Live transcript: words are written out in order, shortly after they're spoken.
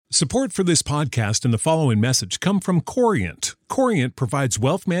Support for this podcast and the following message come from Corient. Corient provides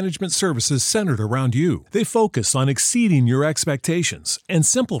wealth management services centered around you. They focus on exceeding your expectations and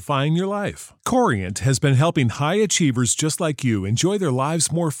simplifying your life. Corient has been helping high achievers just like you enjoy their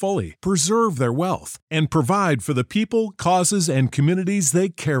lives more fully, preserve their wealth, and provide for the people, causes, and communities they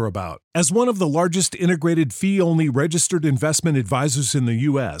care about. As one of the largest integrated fee-only registered investment advisors in the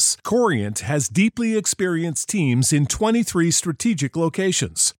U.S., Corient has deeply experienced teams in 23 strategic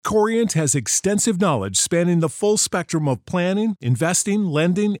locations. Corient has extensive knowledge spanning the full spectrum of planning, investing,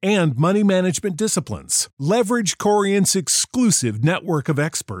 lending, and money management disciplines. Leverage Corient's exclusive network of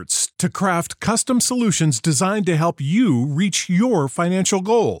experts to craft custom solutions designed to help you reach your financial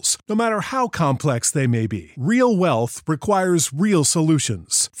goals, no matter how complex they may be. Real wealth requires real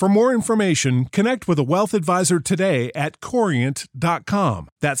solutions. For more information, connect with a wealth advisor today at Corient.com.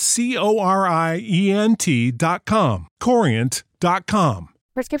 That's Corient.com. Corient.com.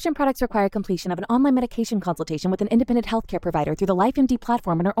 Prescription products require completion of an online medication consultation with an independent healthcare provider through the LifeMD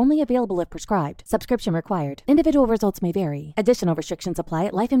platform and are only available if prescribed. Subscription required. Individual results may vary. Additional restrictions apply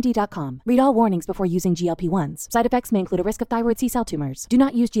at lifemd.com. Read all warnings before using GLP-1s. Side effects may include a risk of thyroid C-cell tumors. Do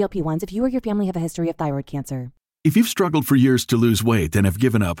not use GLP-1s if you or your family have a history of thyroid cancer. If you've struggled for years to lose weight and have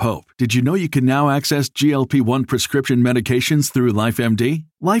given up hope, did you know you can now access GLP-1 prescription medications through LifeMD?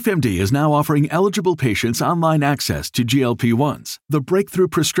 LifeMD is now offering eligible patients online access to GLP-1s, the breakthrough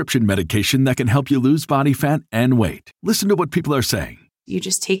prescription medication that can help you lose body fat and weight. Listen to what people are saying. You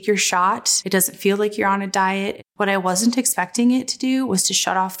just take your shot. It doesn't feel like you're on a diet. What I wasn't expecting it to do was to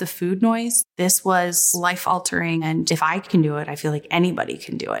shut off the food noise. This was life-altering, and if I can do it, I feel like anybody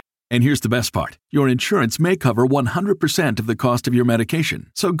can do it. And here's the best part. Your insurance may cover 100% of the cost of your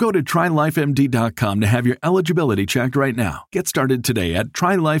medication. So go to TryLifeMD.com to have your eligibility checked right now. Get started today at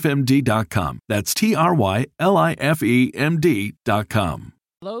TryLifeMD.com. That's TryLifeMD.com.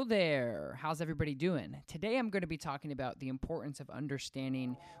 Hello there. How's everybody doing? Today I'm going to be talking about the importance of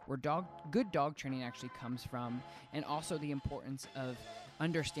understanding where good dog training actually comes from, and also the importance of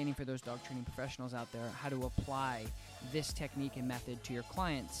understanding for those dog training professionals out there how to apply this technique and method to your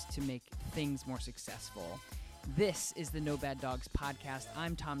clients to make things more successful. This is the No Bad Dogs podcast.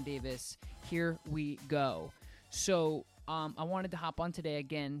 I'm Tom Davis. Here we go. So I wanted to hop on today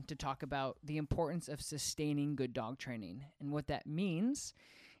again to talk about the importance of sustaining good dog training. And what that means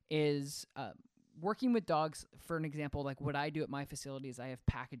is working with dogs. For an example, like what I do at my facility is I have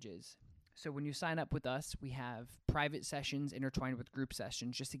packages. So when you sign up with us, we have private sessions intertwined with group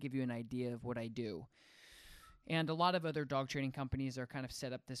sessions, just to give you an idea of what I do. And a lot of other dog training companies are kind of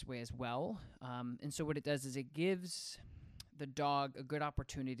set up this way as well. And so what it does is it gives the dog a good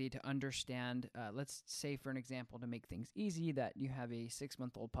opportunity to understand, let's say for an example, to make things easy, that you have a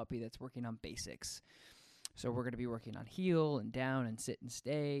 6-month-old puppy that's working on basics. So we're going to be working on heel and down and sit and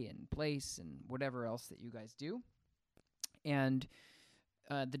stay and place and whatever else that you guys do. And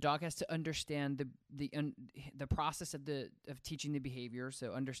the dog has to understand the process of teaching the behavior.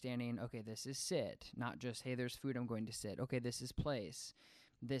 So understanding, okay, this is sit, not just, hey, there's food, I'm going to sit. Okay, this is place.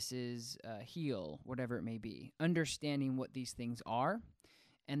 This is heel, whatever it may be. Understanding what these things are.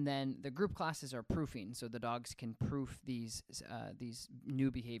 And then the group classes are proofing. So the dogs can proof these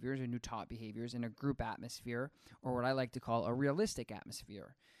new behaviors or new taught behaviors in a group atmosphere, or what I like to call a realistic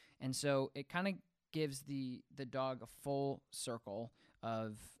atmosphere. And so it kind of gives the dog a full circle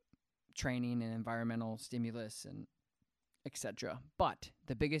of training and environmental stimulus and etc. But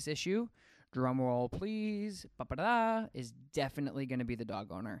the biggest issue, drum roll please, is definitely going to be the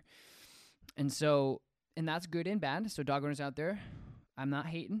dog owner. And that's good and bad. So dog owners out there, I'm not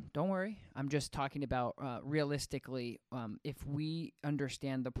hating, don't worry. I'm just talking about realistically, if we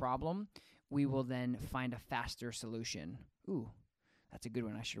understand the problem, we will then find a faster solution. Ooh, that's a good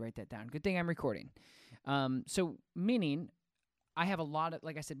one. I should write that down. Good thing I'm recording. So meaning, I have a lot of,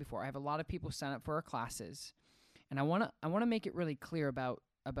 like I said before, I have a lot of people sign up for our classes, and I want to make it really clear about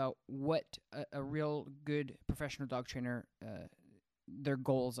what a real good professional dog trainer their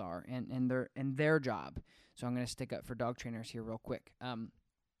goals are and their job. So I'm going to stick up for dog trainers here real quick.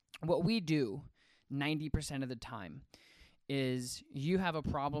 What we do 90% of the time is you have a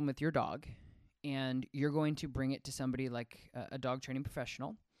problem with your dog, and you're going to bring it to somebody like a dog training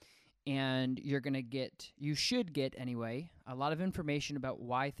professional. And you should get anyway, a lot of information about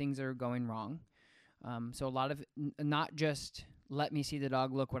why things are going wrong. So a lot of, not just let me see the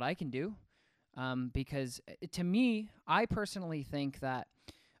dog, look what I can do. Because to me, I personally think that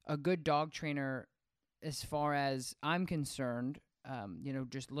a good dog trainer, as far as I'm concerned,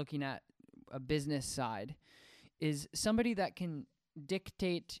 just looking at a business side, is somebody that can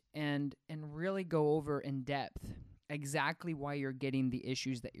dictate and really go over in depth exactly why you're getting the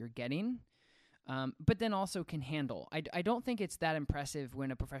issues that you're getting, but then also can handle. I don't think it's that impressive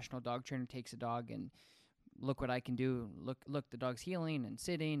when a professional dog trainer takes a dog and look what I can do. Look, the dog's healing and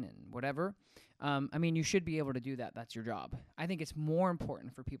sitting and whatever. I mean, you should be able to do that. That's your job. I think it's more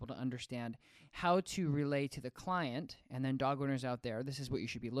important for people to understand how to relay to the client, and then dog owners out there, this is what you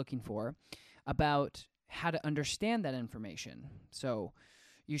should be looking for, about how to understand that information. So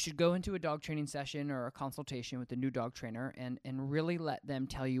you should go into a dog training session or a consultation with a new dog trainer and really let them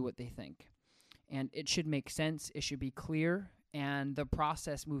tell you what they think. And it should make sense. It should be clear. And the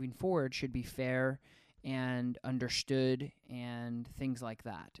process moving forward should be fair and understood and things like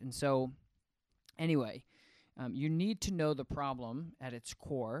that. And so anyway, you need to know the problem at its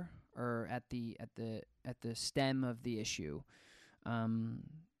core, or at the stem of the issue.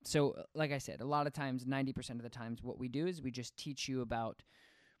 So like I said, a lot of times, 90% of the times, what we do is we just teach you about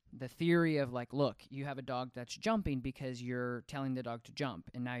the theory of like, look, you have a dog that's jumping because you're telling the dog to jump,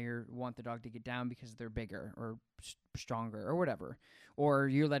 and now you want the dog to get down because they're bigger or stronger or whatever. Or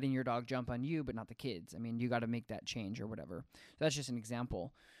you're letting your dog jump on you but not the kids. I mean, you got to make that change or whatever. So that's just an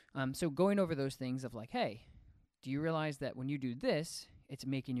example. So going over those things of like, hey, do you realize that when you do this, it's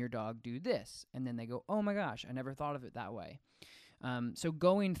making your dog do this? And then they go, oh my gosh, I never thought of it that way. So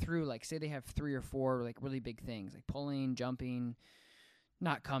going through, like, say they have 3 or 4 like really big things, like pulling, jumping,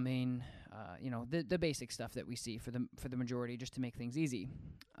 not coming, the basic stuff that we see for the majority, just to make things easy.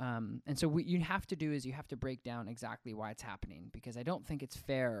 And so what you have to do is you have to break down exactly why it's happening, because I don't think it's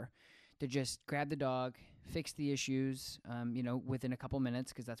fair to just grab the dog, fix the issues, within a couple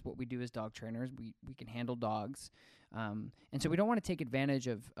minutes, because that's what we do as dog trainers. We can handle dogs. And so we don't want to take advantage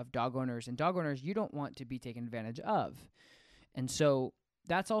of dog owners, and dog owners you don't want to be taken advantage of. And so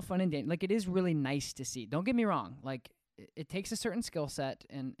that's all fun and dangerous. Like, it is really nice to see. Don't get me wrong. Like, it takes a certain skill set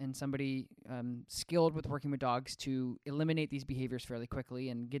and somebody skilled with working with dogs to eliminate these behaviors fairly quickly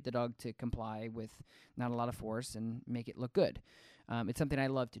and get the dog to comply with not a lot of force and make it look good. It's something I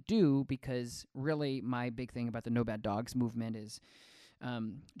love to do, because really my big thing about the No Bad Dogs movement is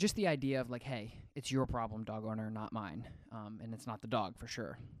just the idea of like, hey, it's your problem, dog owner, not mine. And it's not the dog for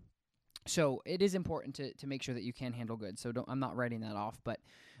sure. So it is important to make sure that you can handle good. So I'm not writing that off, but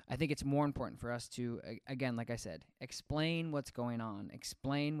I think it's more important for us to, again, like I said, explain what's going on,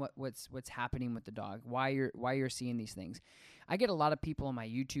 explain what's happening with the dog, why you're seeing these things. I get a lot of people on my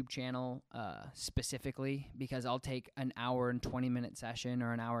YouTube channel specifically, because I'll take an hour and 20-minute session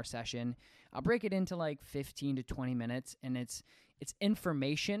or an hour session. I'll break it into like 15 to 20 minutes, and it's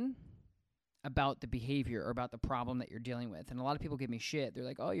information about the behavior or about the problem that you're dealing with. And a lot of people give me shit. They're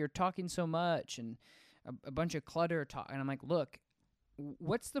like, oh, you're talking so much and a bunch of clutter talk. And I'm like, look,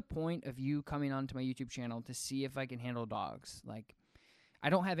 what's the point of you coming onto my YouTube channel to see if I can handle dogs? Like, I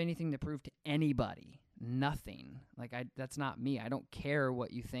don't have anything to prove to anybody. Nothing. Like, that's not me. I don't care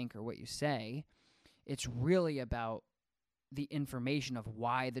what you think or what you say. It's really about the information of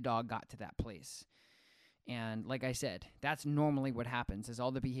why the dog got to that place. And like I said, that's normally what happens, is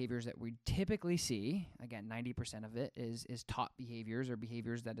all the behaviors that we typically see, again, 90% of it is taught behaviors, or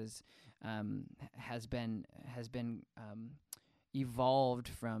behaviors that has been evolved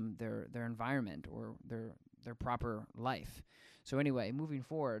from their environment or their proper life. So anyway, moving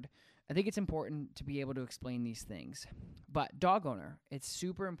forward, I think it's important to be able to explain these things. But dog owner, it's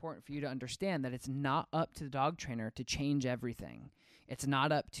super important for you to understand that it's not up to the dog trainer to change everything. It's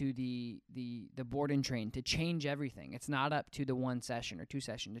not up to the board and train to change everything. It's not up to the 1 session or 2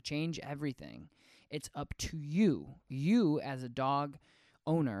 session to change everything. It's up to you. You as a dog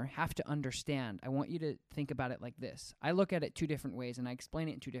owner have to understand. I want you to think about it like this. I look at it 2 different ways, and I explain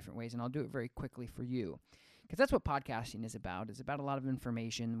it in 2 different ways, and I'll do it very quickly for you, because that's what podcasting is about. It's about a lot of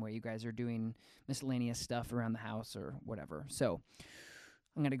information where you guys are doing miscellaneous stuff around the house or whatever. So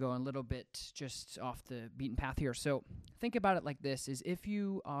I'm going to go a little bit just off the beaten path here. So think about it like this, is if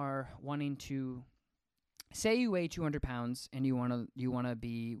you are wanting to, say you weigh 200 pounds and you want to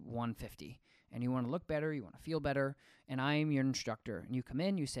be 150, and you want to look better, you want to feel better, and I'm your instructor, and you come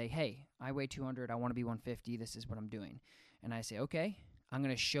in, you say, hey, I weigh 200, I want to be 150, this is what I'm doing. And I say, okay, I'm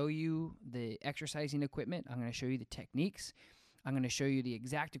going to show you the exercising equipment, I'm going to show you the techniques, I'm going to show you the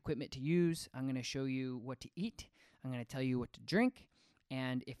exact equipment to use, I'm going to show you what to eat, I'm going to tell you what to drink,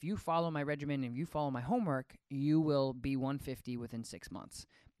 and if you follow my regimen and you follow my homework, you will be 150 within 6 months.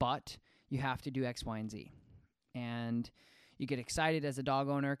 But you have to do X, Y, and Z. And you get excited as a dog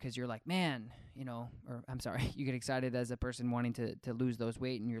owner because you're like, man, you get excited as a person wanting to lose those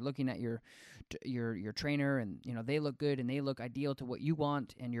weight, and you're looking at your trainer, and they look good and they look ideal to what you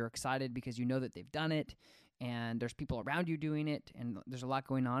want, and you're excited because you know that they've done it, and there's people around you doing it, and there's a lot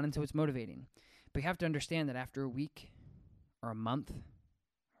going on, and so it's motivating. But you have to understand that after a week or a month,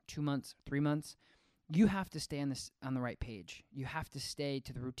 2 months, 3 months, you have to stay on the right page. You have to stay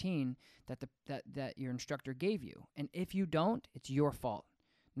to the routine that your instructor gave you. And if you don't, it's your fault,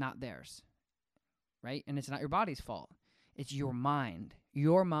 not theirs, right? And it's not your body's fault. It's your mind.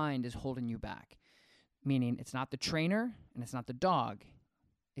 Your mind is holding you back, meaning it's not the trainer and it's not the dog.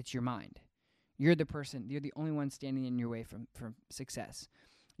 It's your mind. You're the person. You're the only one standing in your way from success.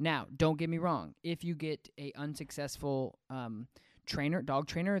 Now, don't get me wrong. If you get a unsuccessful dog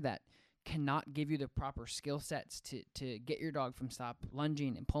trainer that cannot give you the proper skill sets to get your dog from stop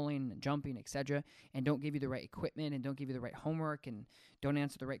lunging and pulling and jumping, etc., and don't give you the right equipment and don't give you the right homework and don't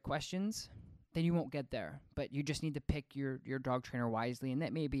answer the right questions, then you won't get there. But you just need to pick your dog trainer wisely, and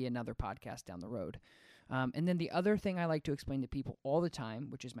that may be another podcast down the road. And then the other thing I like to explain to people all the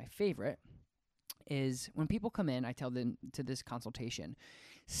time, which is my favorite, is when people come in, I tell them to this consultation,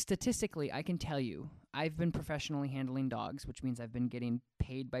 statistically, I can tell you, I've been professionally handling dogs, which means I've been getting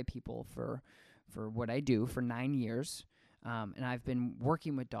paid by people for what I do for 9 years, and I've been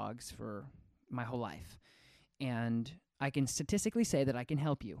working with dogs for my whole life. And I can statistically say that I can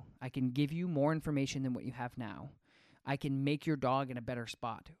help you. I can give you more information than what you have now. I can make your dog in a better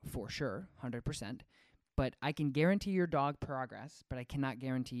spot, for sure, 100%. But I can guarantee your dog progress, but I cannot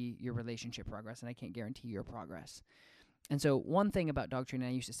guarantee your relationship progress, and I can't guarantee your progress. And so one thing about dog training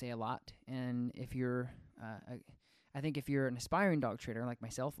I used to say a lot, and if you're, I think if you're an aspiring dog trainer like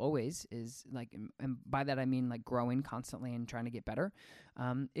myself, always is like, and by that I mean like growing constantly and trying to get better,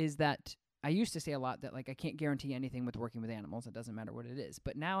 is that I used to say a lot that like I can't guarantee anything with working with animals. It doesn't matter what it is.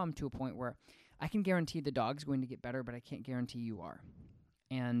 But now I'm to a point where I can guarantee the dog's going to get better, but I can't guarantee you are.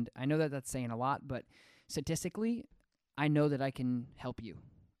 And I know that that's saying a lot, but statistically, I know that I can help you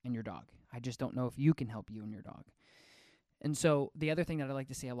and your dog. I just don't know if you can help you and your dog. And so the other thing that I like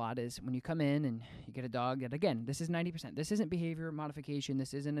to say a lot is when you come in and you get a dog that, again, this is 90%. This isn't behavior modification.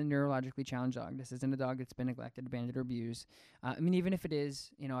 This isn't a neurologically challenged dog. This isn't a dog that's been neglected, abandoned, or abused. I mean, even if it is,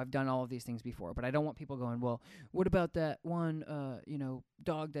 I've done all of these things before, but I don't want people going, well, what about that one,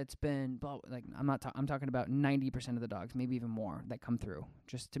 dog that's been, blah, like, I'm talking about 90% of the dogs, maybe even more, that come through,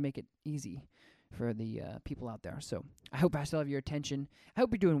 just to make it easy for the people out there. So I hope I still have your attention. I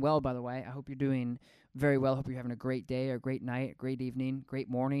hope you're doing well, by the way. I hope you're doing very well. I hope you're having a great day, a great night, a great evening, great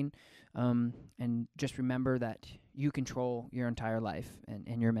morning. And just remember that you control your entire life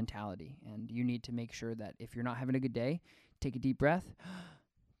and your mentality. And you need to make sure that if you're not having a good day, take a deep breath,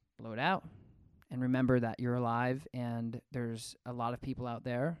 blow it out, and remember that you're alive and there's a lot of people out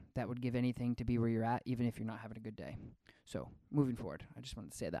there that would give anything to be where you're at, even if you're not having a good day. So moving forward, I just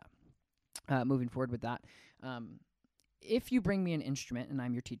wanted to say that. Moving forward with that, if you bring me an instrument and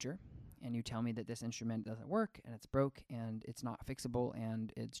I'm your teacher and you tell me that this instrument doesn't work and it's broke and it's not fixable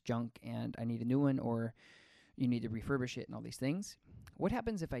and it's junk and I need a new one or you need to refurbish it and all these things, what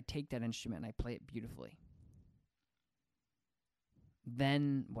happens if I take that instrument and I play it beautifully?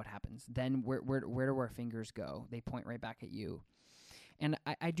 Then what happens? Then where do our fingers go? They point right back at you. And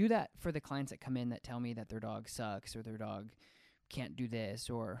I do that for the clients that come in that tell me that their dog sucks or their dog can't do this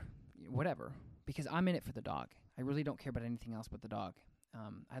or whatever, because I'm in it for the dog. I really don't care about anything else but the dog.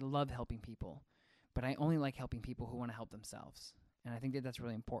 I love helping people, but I only like helping people who want to help themselves. And I think that that's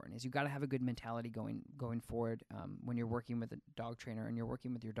really important, is you got to have a good mentality going forward when you're working with a dog trainer and you're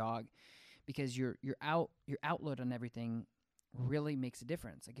working with your dog, because your outlook on everything really makes a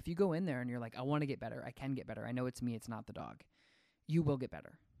difference. Like if you go in there and you're like, I want to get better, I can get better, I know it's me, it's not the dog, you will get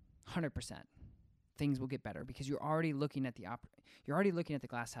better, 100%. Things will get better because you're already looking at the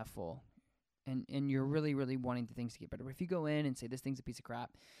glass half full, and you're really, really wanting the things to get better. But if you go in and say this thing's a piece of crap,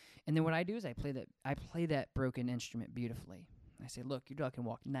 and then what I do is I play that broken instrument beautifully. I say, look, your dog can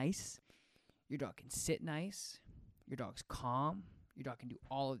walk nice, your dog can sit nice, your dog's calm, your dog can do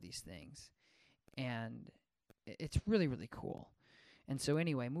all of these things, and it's really, really cool. And so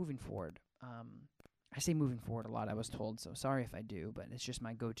anyway, moving forward, I say moving forward a lot, I was told, so sorry if I do, but it's just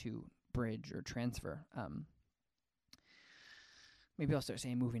my go-to bridge or transfer. Maybe I'll start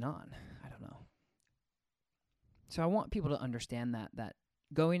saying moving on. I don't know. So I want people to understand that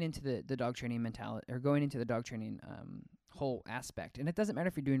going into the dog training mentality, or going into the dog training whole aspect, and it doesn't matter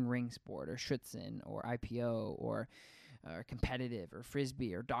if you're doing ring sport or Schutzen or IPO or competitive or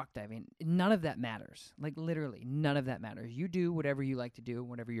frisbee or dock diving, none of that matters. Like literally none of that matters. You do whatever you like to do,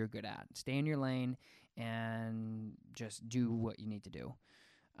 whatever you're good at. Stay in your lane and just do what you need to do.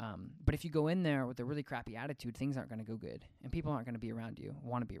 But if you go in there with a really crappy attitude, things aren't going to go good, and people aren't going to be around you,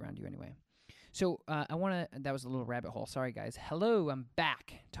 want to be around you anyway. So that was a little rabbit hole. Sorry, guys. Hello, I'm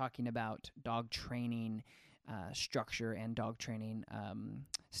back talking about dog training structure and dog training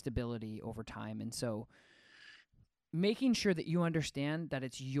stability over time. And so making sure that you understand that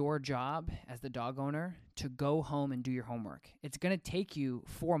it's your job as the dog owner to go home and do your homework. It's going to take you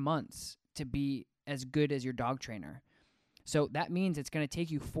 4 months to be as good as your dog trainer. So that means it's going to take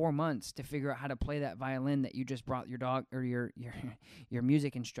you 4 months to figure out how to play that violin that you just brought your dog or your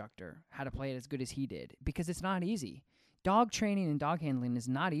music instructor, how to play it as good as he did, because it's not easy. Dog training and dog handling is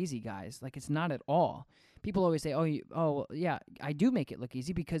not easy, guys. Like, it's not at all. People always say, yeah, I do make it look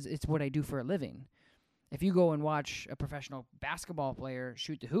easy because it's what I do for a living. If you go and watch a professional basketball player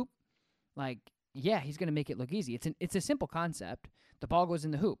shoot the hoop, like, yeah, he's going to make it look easy. It's a simple concept. The ball goes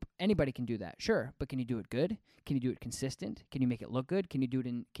in the hoop. Anybody can do that, sure. But can you do it good? Can you do it consistent? Can you make it look good? Can you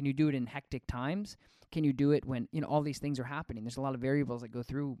do it in hectic times? Can you do it when, all these things are happening? There's a lot of variables that go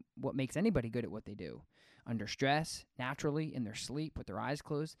through what makes anybody good at what they do. Under stress, naturally, in their sleep, with their eyes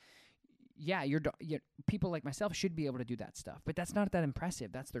closed. Yeah, people like myself should be able to do that stuff. But that's not that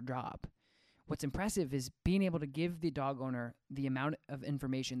impressive. That's their job. What's impressive is being able to give the dog owner the amount of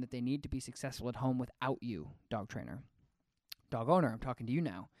information that they need to be successful at home without you, dog trainer. Dog owner, I'm talking to you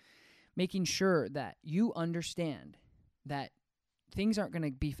now. Making sure that you understand that things aren't going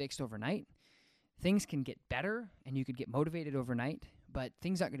to be fixed overnight. Things can get better, and you could get motivated overnight, but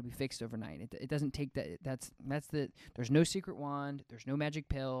things aren't going to be fixed overnight. It doesn't take that. There's no secret wand. There's no magic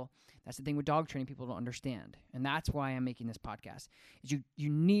pill. That's the thing with dog training people don't understand. And that's why I'm making this podcast. Is you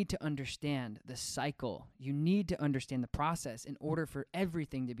need to understand the cycle. You need to understand the process in order for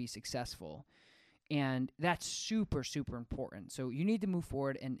everything to be successful. And that's super, super important. So you need to move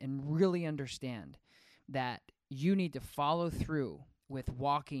forward and really understand that you need to follow through with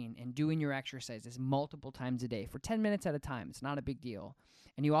walking and doing your exercises multiple times a day for 10 minutes at a time. It's not a big deal.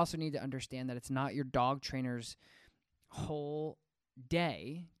 And you also need to understand that it's not your dog trainer's whole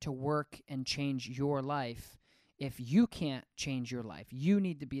day to work and change your life. If you can't change your life, you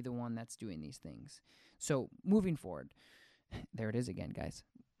need to be the one that's doing these things. So moving forward, there it is again, guys.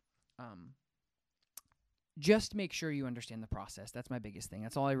 Just make sure you understand the process. That's my biggest thing.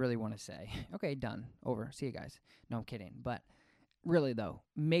 That's all I really want to say. Okay, done. Over. See you guys. No, I'm kidding. But really, though,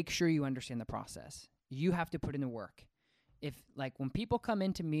 make sure you understand the process. You have to put in the work. When people come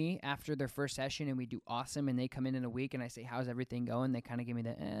into me after their first session and we do awesome and they come in a week and I say, how's everything going? They kind of give me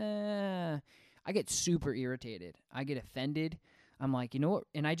I get super irritated. I get offended. I'm like, you know what?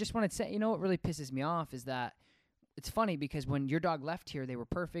 And I just want to say, what really pisses me off is that it's funny because when your dog left here, they were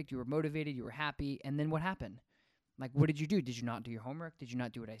perfect. You were motivated. You were happy. And then what happened? Like, what did you do? Did you not do your homework? Did you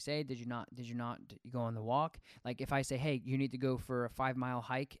not do what I say? Did you not go on the walk? Like, if I say, hey, you need to go for a 5-mile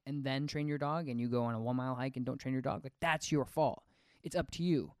hike and then train your dog, and you go on a 1-mile hike and don't train your dog, like, that's your fault. It's up to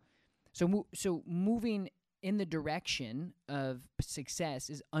you. So moving in the direction of success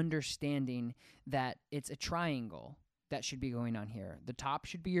is understanding that it's a triangle that should be going on here. The top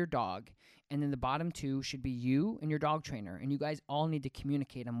should be your dog, and then the bottom two should be you and your dog trainer, and you guys all need to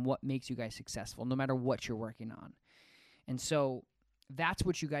communicate on what makes you guys successful, no matter what you're working on. And so that's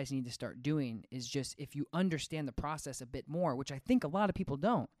what you guys need to start doing, is just if you understand the process a bit more, which I think a lot of people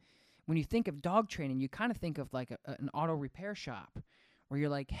don't. When you think of dog training, you kind of think of like an auto repair shop where you're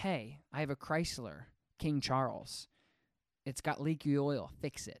like, hey, I have a Chrysler King Charles. It's got leaky oil,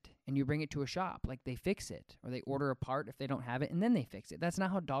 fix it. And you bring it to a shop, like they fix it, or they order a part if they don't have it, and then they fix it. That's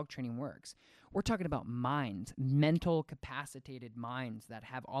not how dog training works. We're talking about minds, mental capacitated minds that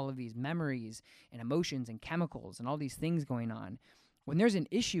have all of these memories and emotions and chemicals and all these things going on. When there's an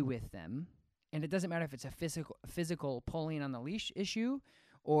issue with them, and it doesn't matter if it's a physical pulling on the leash issue,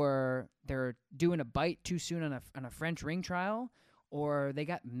 or they're doing a bite too soon on a French ring trial, or they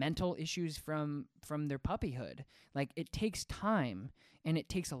got mental issues from their puppyhood. Like, it takes time, and it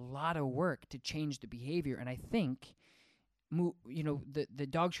takes a lot of work to change the behavior. And I think, the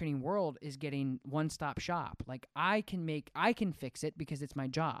dog training world is getting one-stop shop. Like, I can fix it because it's my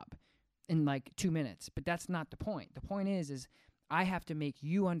job in like 2 minutes, but that's not the point. The point is I have to make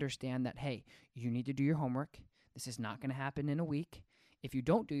you understand that, hey, you need to do your homework. This is not going to happen in a week. If you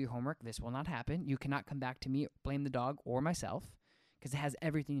don't do your homework, this will not happen. You cannot come back to me, blame the dog or myself, because it has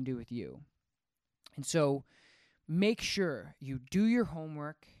everything to do with you. And so make sure you do your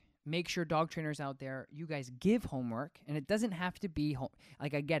homework. Make sure dog trainers out there, you guys give homework. And it doesn't have to be,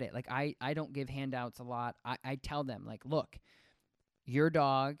 like, I get it. Like, I don't give handouts a lot. I tell them, like, look, your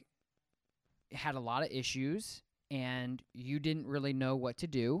dog had a lot of issues, and you didn't really know what to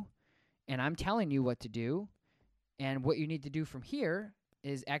do. And I'm telling you what to do. And what you need to do from here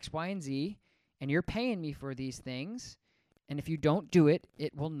is X, Y, and Z. And you're paying me for these things. And if you don't do it,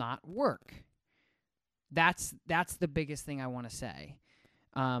 it will not work. That's the biggest thing I want to say.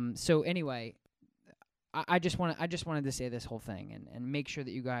 So anyway, I just wanted to say this whole thing and make sure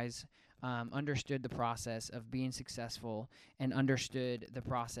that you guys understood the process of being successful and understood the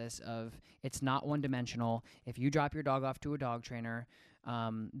process of it's not one-dimensional. If you drop your dog off to a dog trainer,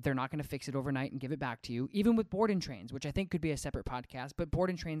 they're not going to fix it overnight and give it back to you. Even with board and trains, which I think could be a separate podcast, but board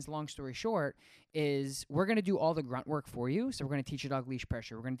and trains, long story short, is we're going to do all the grunt work for you. So we're going to teach a dog leash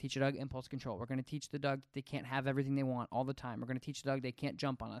pressure. We're going to teach a dog impulse control. We're going to teach the dog they can't have everything they want all the time. We're going to teach the dog they can't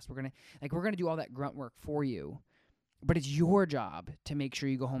jump on us. We're going to do all that grunt work for you. But it's your job to make sure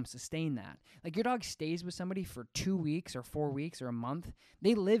you go home, sustain that. Like your dog stays with somebody for 2 weeks or 4 weeks or a month.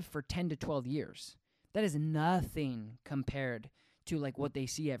 They live for 10 to 12 years. That is nothing compared to like what they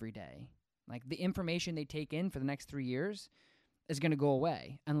see every day. Like the information they take in for the next 3 years is going to go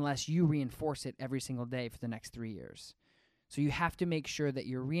away unless you reinforce it every single day for the next 3 years. So you have to make sure that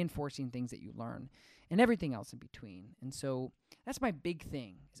you're reinforcing things that you learn and everything else in between. And so that's my big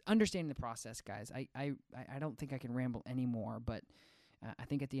thing, is understanding the process, guys. I don't think I can ramble anymore, but I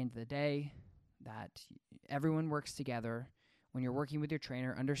think at the end of the day that everyone works together. When you're working with your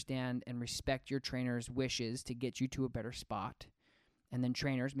trainer, understand and respect your trainer's wishes to get you to a better spot. And then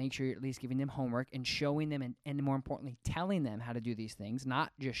trainers, make sure you're at least giving them homework and showing them and more importantly, telling them how to do these things,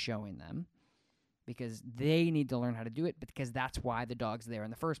 not just showing them, because they need to learn how to do it, but because that's why the dog's there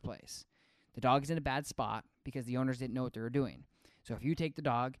in the first place. The dog's in a bad spot because the owners didn't know what they were doing. So if you take the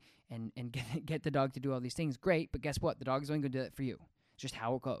dog and get the dog to do all these things, great, but guess what? The dog's only going to do that for you. It's just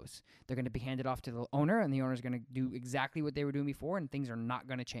how it goes. They're going to be handed off to the owner, and the owner's going to do exactly what they were doing before, and things are not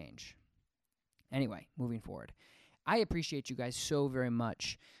going to change. Anyway, moving forward. I appreciate you guys so very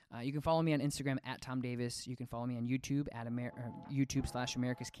much. You can follow me on Instagram at Tom Davis. You can follow me on YouTube at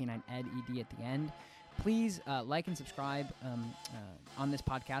YouTube/America's Canine Ed, ED at the end. Please like and subscribe on this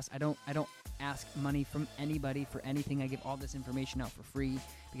podcast. I don't ask money from anybody for anything. I give all this information out for free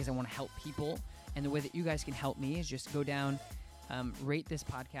because I want to help people. And the way that you guys can help me is just go down, rate this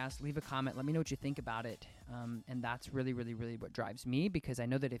podcast, leave a comment, let me know what you think about it. And that's really, really, really what drives me, because I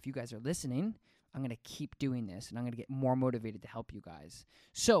know that if you guys are listening, I'm going to keep doing this, and I'm going to get more motivated to help you guys.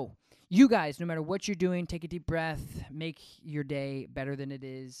 So, you guys, no matter what you're doing, take a deep breath, make your day better than it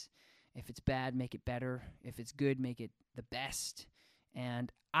is. If it's bad, make it better. If it's good, make it the best.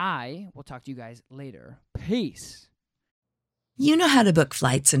 And I will talk to you guys later. Peace. You know how to book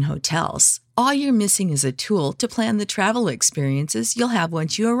flights and hotels. All you're missing is a tool to plan the travel experiences you'll have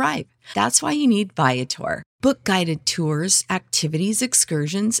once you arrive. That's why you need Viator. Book guided tours, activities,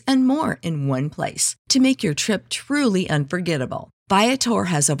 excursions, and more in one place to make your trip truly unforgettable. Viator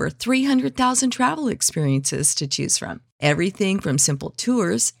has over 300,000 travel experiences to choose from. Everything from simple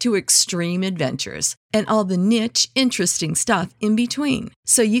tours to extreme adventures and all the niche, interesting stuff in between.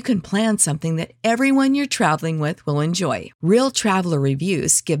 So you can plan something that everyone you're traveling with will enjoy. Real traveler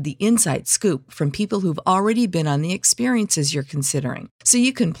reviews give the inside scoop from people who've already been on the experiences you're considering. So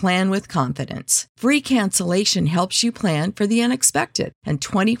you can plan with confidence. Free cancellation helps you plan for the unexpected. And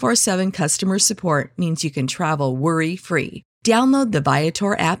 24/7 customer support means you can travel worry-free. Download the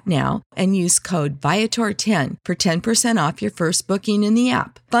Viator app now and use code Viator10 for 10% off your first booking in the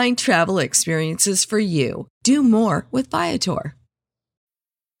app. Find travel experiences for you. Do more with Viator.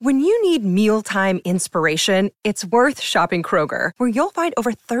 When you need mealtime inspiration, it's worth shopping Kroger, where you'll find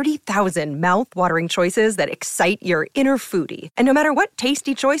over 30,000 mouth-watering choices that excite your inner foodie. And no matter what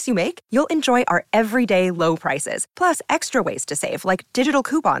tasty choice you make, you'll enjoy our everyday low prices, plus extra ways to save, like digital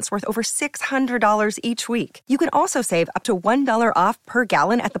coupons worth over $600 each week. You can also save up to $1 off per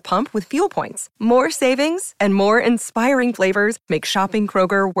gallon at the pump with fuel points. More savings and more inspiring flavors make shopping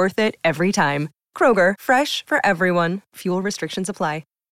Kroger worth it every time. Kroger, fresh for everyone. Fuel restrictions apply.